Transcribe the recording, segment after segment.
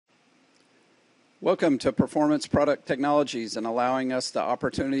Welcome to Performance Product Technologies and allowing us the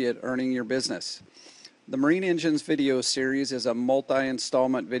opportunity at earning your business. The Marine Engines video series is a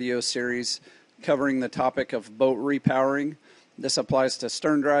multi-installment video series covering the topic of boat repowering. This applies to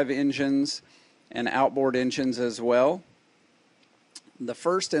stern drive engines and outboard engines as well. The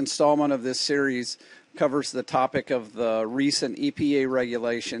first installment of this series covers the topic of the recent EPA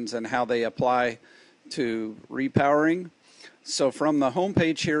regulations and how they apply to repowering. So from the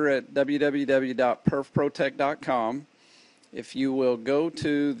homepage here at www.perfprotect.com, if you will go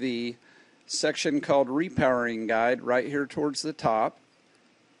to the section called Repowering Guide right here towards the top,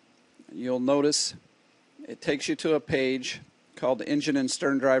 you'll notice it takes you to a page called Engine and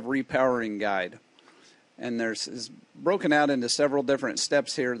Stern Drive Repowering Guide. And is broken out into several different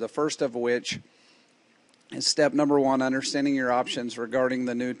steps here, the first of which is step number 1, understanding your options regarding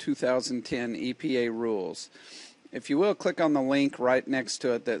the new 2010 EPA rules. If you will, click on the link right next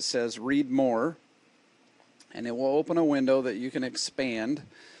to it that says Read More, and it will open a window that you can expand,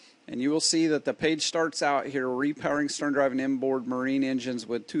 and you will see that the page starts out here, Repowering Stern Drive and Inboard Marine Engines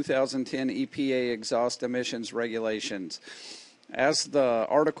with 2010 EPA Exhaust Emissions Regulations. As the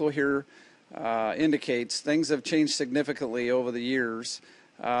article here indicates, things have changed significantly over the years,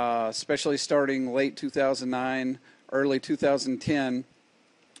 especially starting late 2009, early 2010,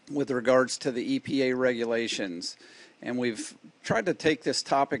 with regards to the EPA regulations. And we've tried to take this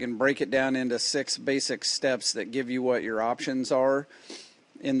topic and break it down into 6 basic steps that give you what your options are.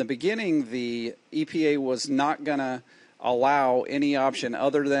 In the beginning, the EPA was not going to allow any option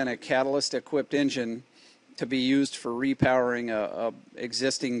other than a catalyst-equipped engine to be used for repowering a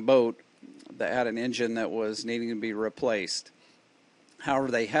existing boat that had an engine that was needing to be replaced.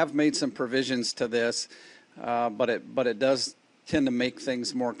 However, they have made some provisions to this, but it does tend to make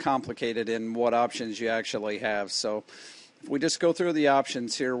things more complicated in what options you actually have. So if we just go through the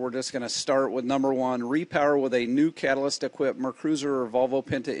options here, we're just going to start with number 1, repower with a new catalyst-equipped MerCruiser or Volvo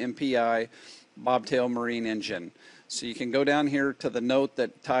Penta MPI Bobtail marine engine. So you can go down here to the note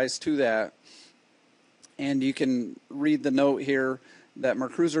that ties to that, and you can read the note here that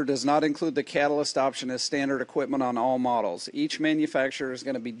MerCruiser does not include the catalyst option as standard equipment on all models. Each manufacturer is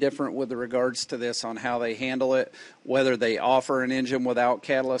going to be different with regards to this on how they handle it, whether they offer an engine without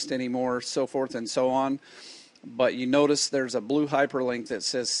catalyst anymore, so forth and so on. But you notice there's a blue hyperlink that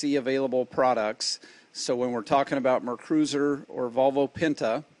says See Available Products. So when we're talking about MerCruiser or Volvo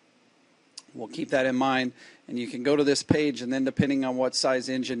Penta, we'll keep that in mind. And you can go to this page, and then depending on what size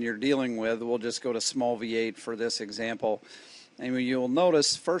engine you're dealing with, we'll just go to small V8 for this example. And you'll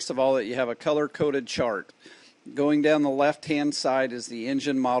notice, first of all, that you have a color-coded chart. Going down the left-hand side is the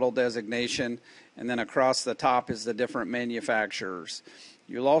engine model designation, and then across the top is the different manufacturers.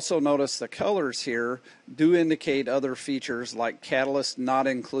 You'll also notice the colors here do indicate other features like catalyst not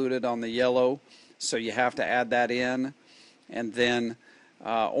included on the yellow, so you have to add that in. And then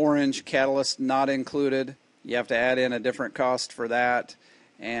orange, catalyst not included, you have to add in a different cost for that,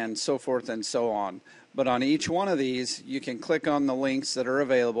 and so forth and so on. But on each one of these, you can click on the links that are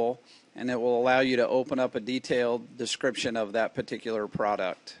available, and it will allow you to open up a detailed description of that particular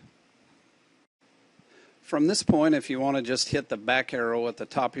product. From this point, if you want to just hit the back arrow at the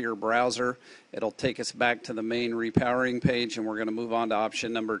top of your browser, it'll take us back to the main repowering page, and we're going to move on to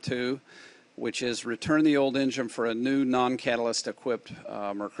option number 2, which is return the old engine for a new non-catalyst equipped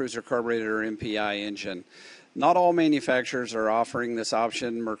MerCruiser carbureted or MPI engine. Not all manufacturers are offering this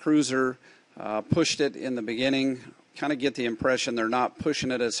option. MerCruiser pushed it in the beginning. Kind of get the impression they're not pushing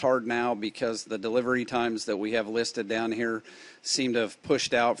it as hard now because the delivery times that we have listed down here seem to have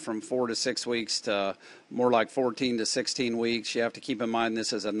pushed out from 4 to 6 weeks to more like 14 to 16 weeks. You have to keep in mind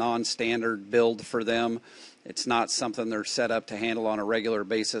this is a non-standard build for them. It's not something they're set up to handle on a regular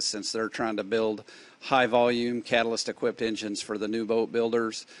basis since they're trying to build high-volume catalyst-equipped engines for the new boat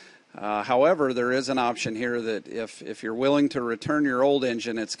builders. However, there is an option here that if you're willing to return your old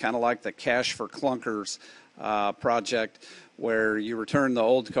engine, it's kind of like the Cash for Clunkers project where you return the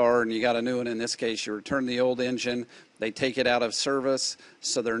old car and you got a new one. In this case, you return the old engine. They take it out of service,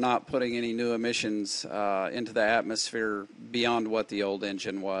 so they're not putting any new emissions into the atmosphere beyond what the old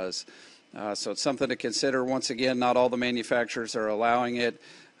engine was. So it's something to consider. Once again, not all the manufacturers are allowing it.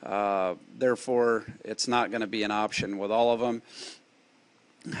 Therefore, it's not going to be an option with all of them.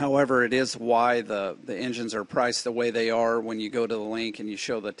 However, it is why the engines are priced the way they are. When you go to the link and you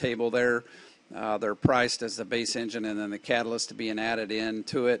show the table there, they're priced as the base engine and then the catalyst being added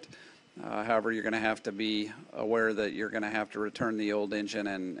into it. However, you're going to have to be aware that you're going to have to return the old engine,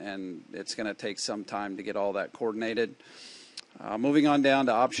 and it's going to take some time to get all that coordinated. Moving on down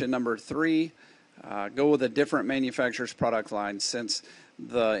to option number 3, go with a different manufacturer's product line. Since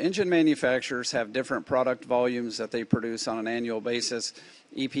The engine manufacturers have different product volumes that they produce on an annual basis.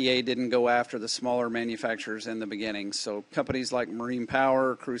 EPA didn't go after the smaller manufacturers in the beginning. So companies like Marine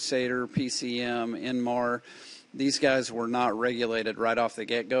Power, Crusader, PCM, Inmar, these guys were not regulated right off the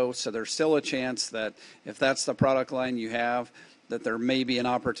get-go. So there's still a chance that if that's the product line you have, that there may be an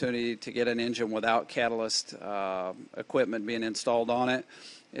opportunity to get an engine without catalyst equipment being installed on it.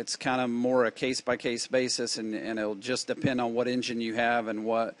 It's kind of more a case-by-case basis, and it'll just depend on what engine you have and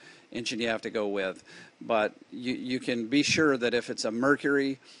what engine you have to go with. But you can be sure that if it's a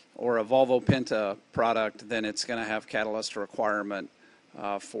Mercury or a Volvo Penta product, then it's going to have catalyst requirement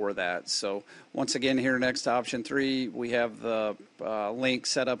for that. So once again, here next to option 3, we have the link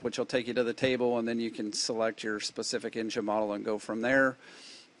set up, which will take you to the table, and then you can select your specific engine model and go from there.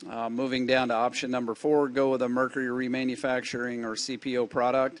 Moving down to option number 4, go with a Mercury remanufacturing or CPO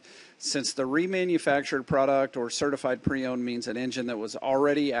product. Since the remanufactured product or certified pre-owned means an engine that was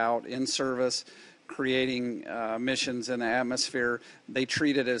already out in service creating emissions in the atmosphere, they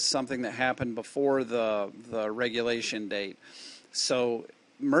treat it as something that happened before the regulation date. So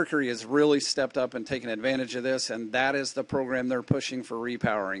Mercury has really stepped up and taken advantage of this, and that is the program they're pushing for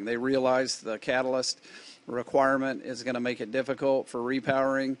repowering. They realize the catalyst requirement is going to make it difficult for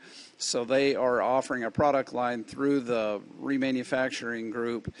repowering, so they are offering a product line through the remanufacturing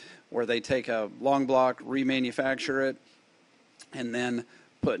group where they take a long block, remanufacture it, and then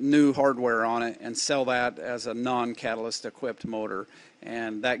put new hardware on it and sell that as a non-catalyst equipped motor.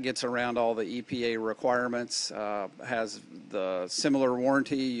 And that gets around all the EPA requirements, has the similar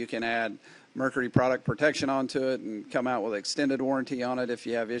warranty. You can add Mercury product protection onto it and come out with extended warranty on it if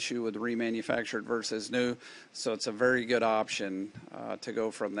you have issue with remanufactured versus new. So it's a very good option to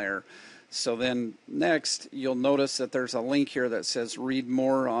go from there. So then next, you'll notice that there's a link here that says read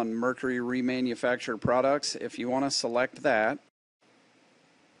more on Mercury remanufactured products. If you want to select that,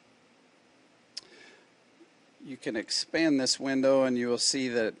 you can expand this window and you will see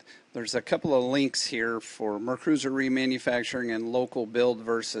that there's a couple of links here for MerCruiser remanufacturing and local build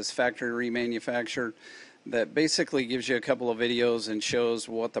versus factory remanufactured that basically gives you a couple of videos and shows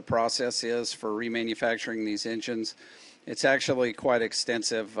what the process is for remanufacturing these engines. It's actually quite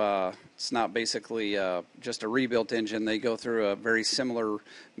extensive. It's not basically just a rebuilt engine. They go through a very similar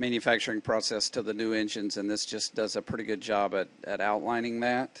manufacturing process to the new engines, and this just does a pretty good job at outlining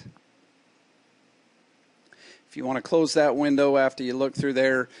that. If you want to close that window after you look through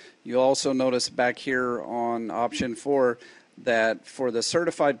there, you'll also notice back here on option 4 that for the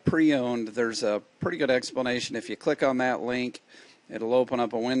certified pre-owned, there's a pretty good explanation. If you click on that link, it'll open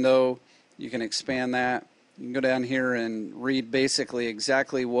up a window. You can expand that. You can go down here and read basically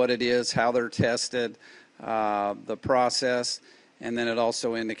exactly what it is, how they're tested, the process, and then it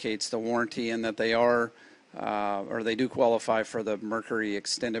also indicates the warranty and that they are or they do qualify for the Mercury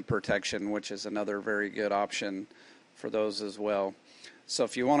extended protection, which is another very good option for those as well. So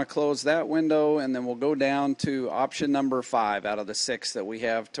if you want to close that window, and then we'll go down to option number 5 out of the 6 that we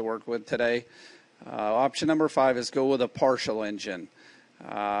have to work with today. Option number 5 is go with a partial engine.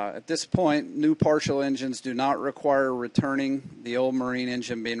 At this point, new partial engines do not require returning the old marine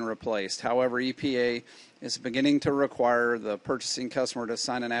engine being replaced. However, EPA is beginning to require the purchasing customer to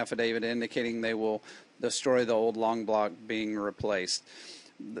sign an affidavit indicating they will destroy the old long block being replaced.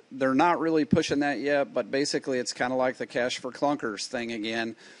 They're not really pushing that yet, but basically it's kind of like the cash for clunkers thing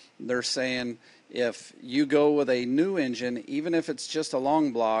again. They're saying if you go with a new engine, even if it's just a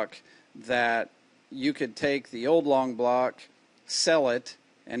long block, that you could take the old long block, sell it,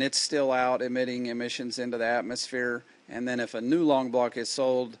 and it's still out emitting emissions into the atmosphere. And then if a new long block is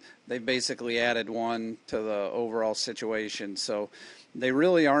sold, they've basically added one to the overall situation. So they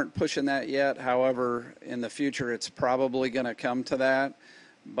really aren't pushing that yet. However, in the future, it's probably going to come to that.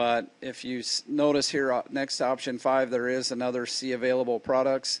 But if you notice here next to option 5, there is another See Available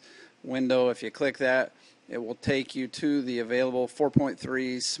Products window. If you click that, it will take you to the available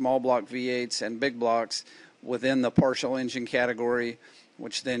 4.3 small block V8s and big blocks within the partial engine category,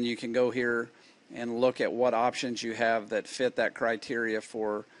 which then you can go here and look at what options you have that fit that criteria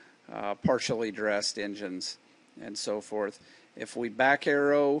for partially dressed engines and so forth. If we back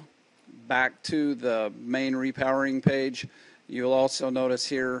arrow back to the main repowering page, you'll also notice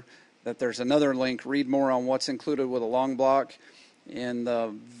here that there's another link, read more on what's included with a long block. In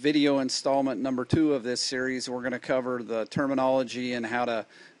the video installment number 2 of this series, we're going to cover the terminology and how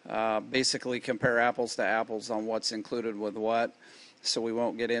to basically compare apples to apples on what's included with what. So we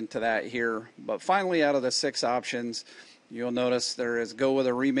won't get into that here. But finally, out of the 6 options, you'll notice there is go with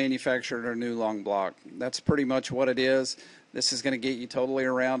a remanufactured or new long block. That's pretty much what it is. This is going to get you totally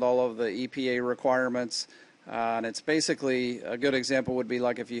around all of the EPA requirements And it's basically, a good example would be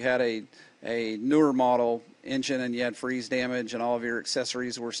like if you had a newer model engine and you had freeze damage and all of your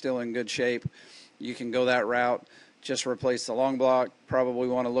accessories were still in good shape, you can go that route. Just replace the long block. Probably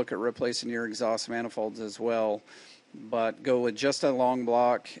want to look at replacing your exhaust manifolds as well, but go with just a long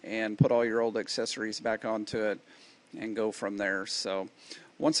block and put all your old accessories back onto it and go from there. So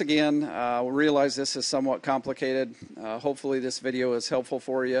once again, we realize this is somewhat complicated. Hopefully this video is helpful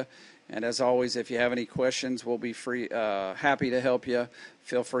for you, and as always, if you have any questions, we'll be happy to help you.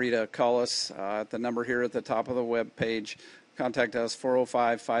 Feel free to call us at the number here at the top of the web page. Contact us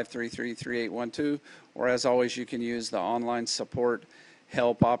 405-533-3812, or as always, you can use the online support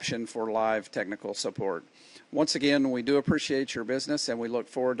help option for live technical support. Once again, we do appreciate your business, and we look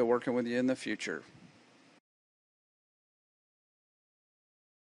forward to working with you in the future.